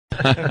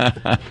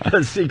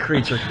The sea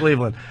creature,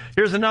 Cleveland.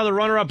 Here's another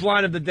runner-up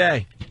line of the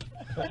day.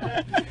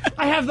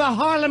 I have the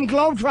Harlem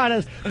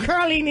Globetrotters.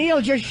 Curly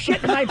Neal just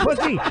shit in my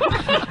pussy.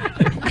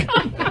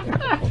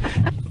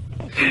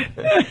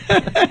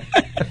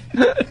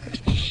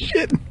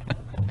 Shit.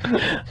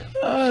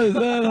 Oh, is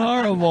that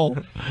horrible?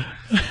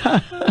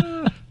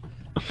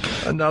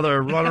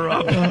 Another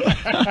runner-up.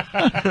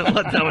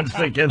 Let that one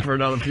sink in for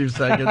another few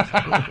seconds.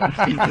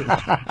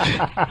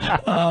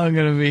 Oh, I'm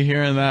going to be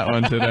hearing that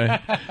one today.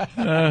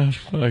 Oh,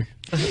 fuck.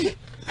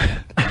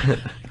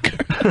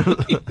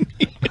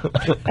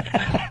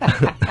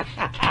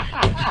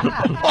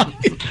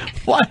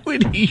 Why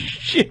would he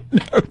shit in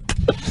her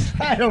pussy?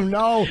 I don't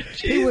know.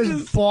 Jesus. He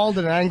was bald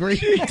and angry.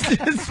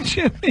 Jesus,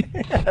 Jimmy.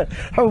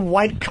 Her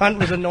white cunt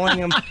was annoying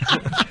him.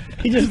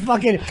 He just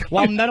fucking,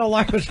 while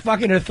Meadowlark was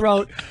fucking her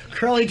throat,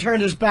 Curly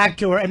turned his back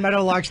to her, and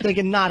Meadowlark's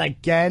thinking, not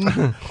again.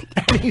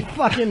 And he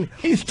fucking...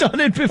 He's done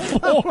it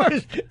before.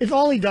 It's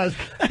all he does.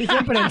 He's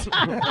impotent.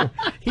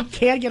 He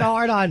can't get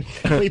hard on,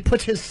 so he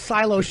puts his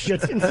silo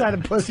shits inside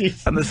of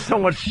pussies. And there's so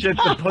much shit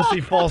the pussy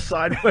falls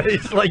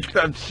sideways like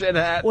that shit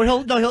hat.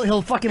 Well,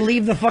 he'll fucking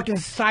leave the fucking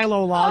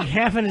silo log,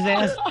 half in his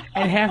ass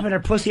and half in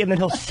her pussy, and then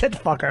he'll sit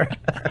fuck her.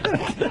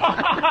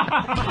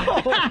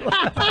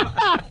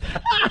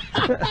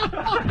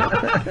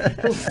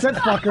 He'll sit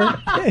fuck her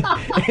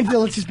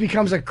until it just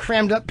becomes a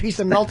crammed up piece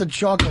of melted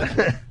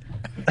chocolate.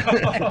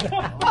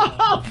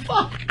 Oh,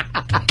 fuck.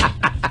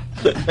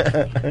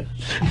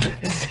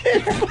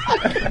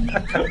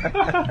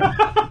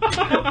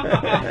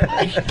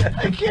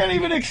 I can't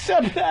even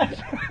accept that.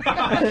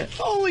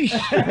 Holy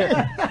shit.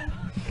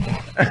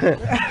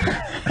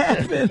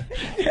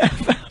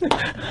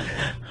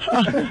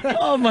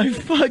 Oh, my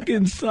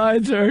fucking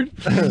sides hurt.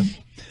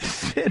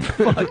 Sit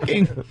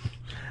fucking.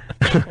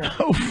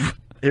 Oh.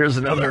 Here's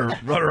another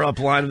runner-up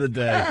line of the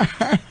day.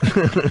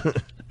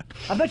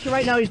 I bet you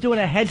right now he's doing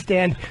a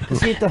headstand to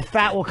see if the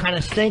fat will kind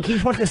of stink. He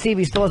just wants to see if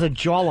he still has a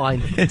jawline.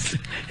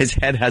 His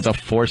head has a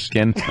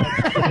foreskin.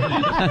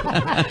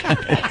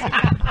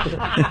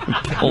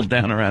 Pulled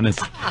down around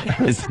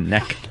his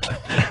neck.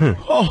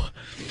 Oh.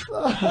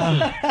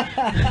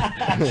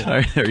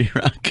 Sorry, there you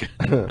rock.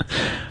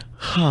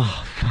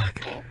 Oh,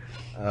 fuck.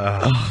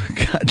 Oh,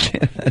 God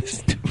damn,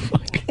 that's too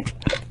fucking...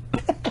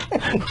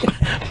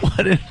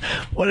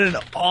 What an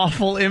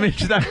awful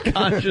image that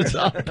conjures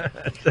up.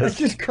 It's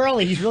just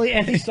Curly. He's really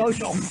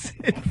antisocial.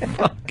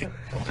 Fuck.